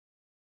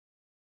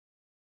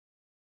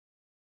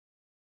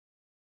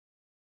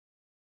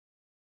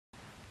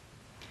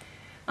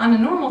On a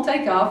normal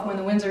takeoff, when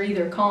the winds are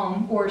either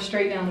calm or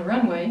straight down the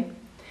runway,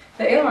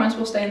 the ailerons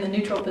will stay in the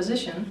neutral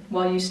position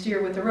while you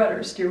steer with the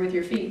rudder, steer with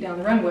your feet down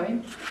the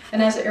runway.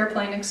 And as the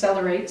airplane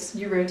accelerates,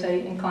 you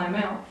rotate and climb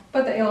out,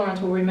 but the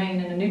ailerons will remain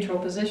in a neutral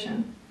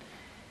position.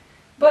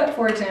 But,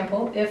 for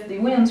example, if the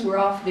winds were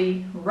off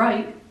the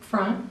right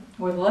front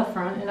or the left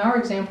front, in our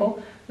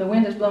example, the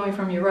wind is blowing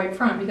from your right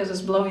front because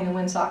it's blowing the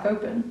windsock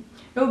open,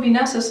 it will be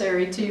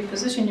necessary to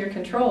position your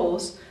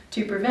controls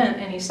to prevent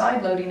any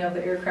side loading of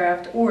the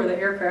aircraft or the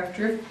aircraft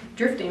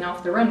drifting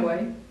off the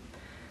runway.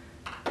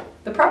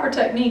 The proper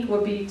technique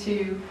would be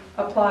to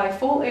apply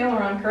full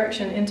aileron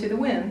correction into the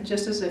wind,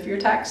 just as if you're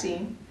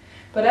taxiing.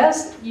 But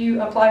as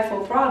you apply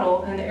full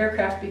throttle and the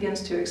aircraft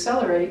begins to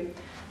accelerate,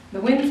 the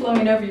wind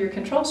flowing over your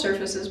control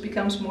surfaces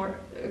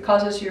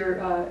causes your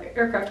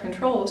aircraft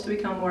controls to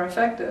become more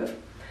effective.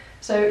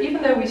 So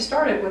even though we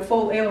started with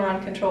full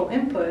aileron control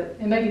input,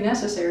 it may be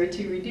necessary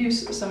to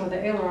reduce some of the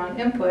aileron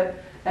input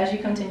as you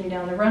continue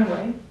down the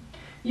runway.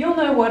 You'll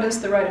know what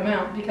is the right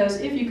amount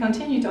because if you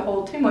continue to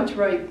hold too much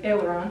right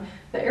aileron,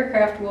 the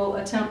aircraft will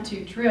attempt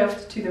to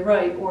drift to the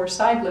right or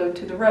side load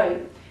to the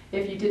right.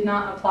 If you did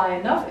not apply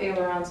enough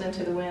ailerons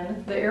into the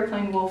wind, the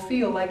airplane will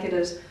feel like it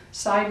is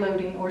side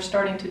loading or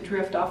starting to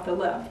drift off the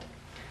left.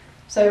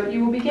 So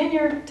you will begin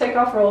your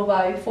takeoff roll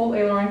by full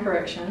aileron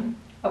correction,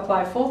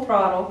 apply full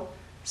throttle,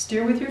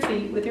 steer with your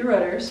feet with your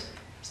rudders,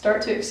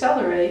 start to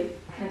accelerate,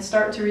 and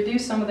start to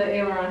reduce some of the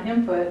aileron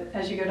input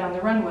as you go down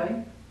the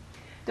runway.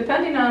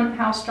 Depending on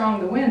how strong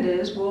the wind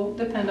is will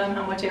depend on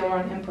how much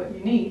aileron input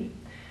you need.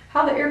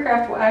 How the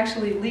aircraft will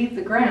actually leave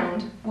the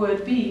ground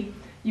would be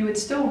you would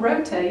still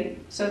rotate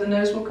so the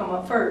nose will come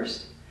up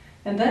first.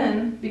 And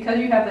then, because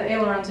you have the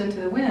ailerons into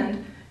the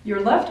wind,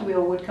 your left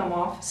wheel would come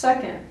off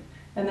second.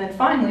 And then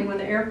finally, when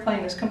the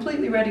airplane is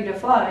completely ready to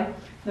fly,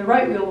 the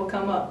right wheel will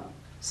come up.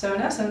 So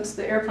in essence,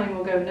 the airplane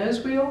will go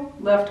nose wheel,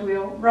 left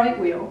wheel, right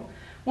wheel.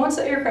 Once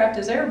the aircraft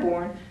is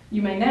airborne, you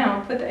may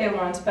now put the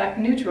ailerons back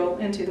neutral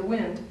into the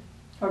wind,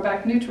 or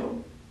back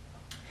neutral.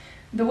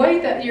 The way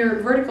that your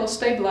vertical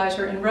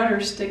stabilizer and rudder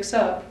sticks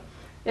up,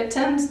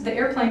 the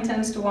airplane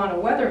tends to want to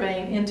weather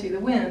vane into the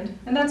wind,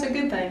 and that's a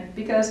good thing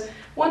because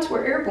once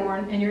we're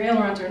airborne and your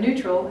ailerons are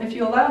neutral, if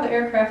you allow the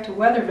aircraft to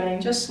weather vane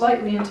just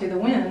slightly into the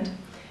wind,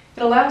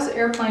 it allows the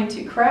airplane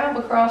to crab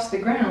across the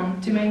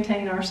ground to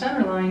maintain our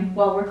center line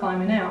while we're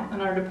climbing out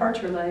on our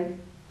departure leg.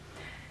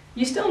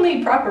 You still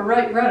need proper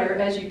right rudder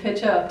as you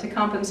pitch up to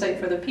compensate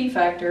for the P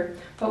factor,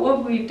 but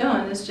what we've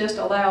done is just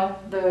allow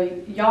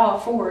the yaw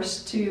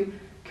force to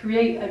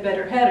create a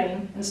better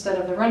heading instead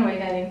of the runway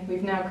heading.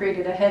 We've now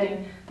created a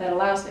heading that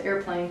allows the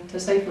airplane to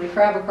safely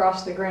crab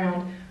across the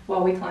ground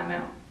while we climb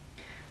out.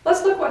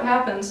 Let's look what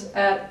happens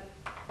at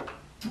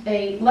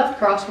a left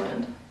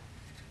crosswind.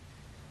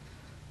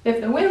 If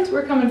the winds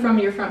were coming from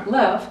your front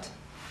left,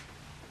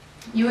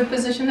 you would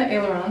position the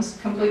ailerons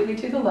completely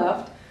to the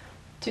left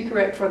to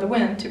correct for the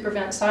wind to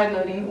prevent side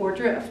loading or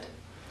drift.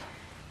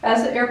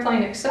 As the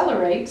airplane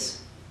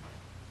accelerates,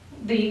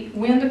 the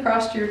wind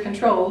across your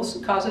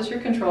controls causes your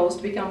controls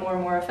to become more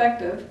and more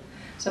effective.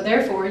 So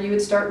therefore, you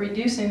would start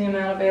reducing the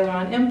amount of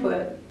aileron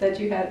input that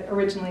you had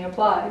originally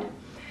applied.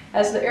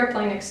 As the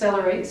airplane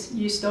accelerates,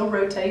 you still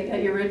rotate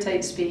at your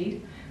rotate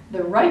speed.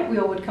 The right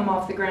wheel would come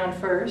off the ground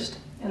first,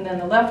 and then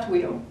the left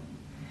wheel.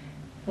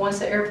 Once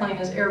the airplane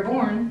is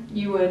airborne,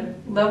 you would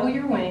level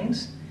your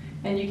wings,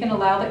 and you can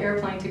allow the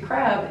airplane to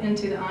crab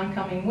into the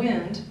oncoming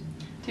wind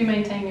to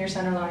maintain your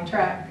centerline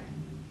track.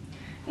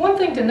 One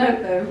thing to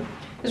note though,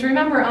 is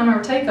remember on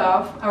our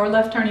takeoff, our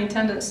left turning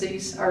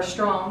tendencies are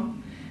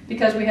strong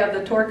because we have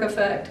the torque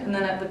effect, and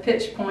then at the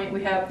pitch point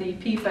we have the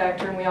P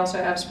factor, and we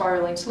also have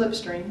spiraling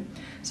slipstream.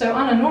 So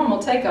on a normal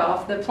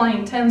takeoff, the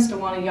plane tends to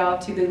want to yaw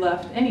to the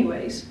left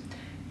anyways.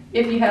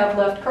 If you have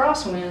left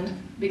crosswind,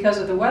 because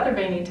of the weather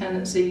vaning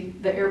tendency,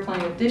 the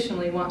airplane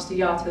additionally wants to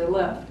yaw to the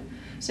left.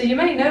 So you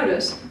may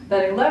notice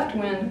that a left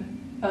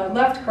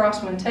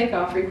crosswind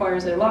takeoff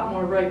requires a lot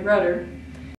more right rudder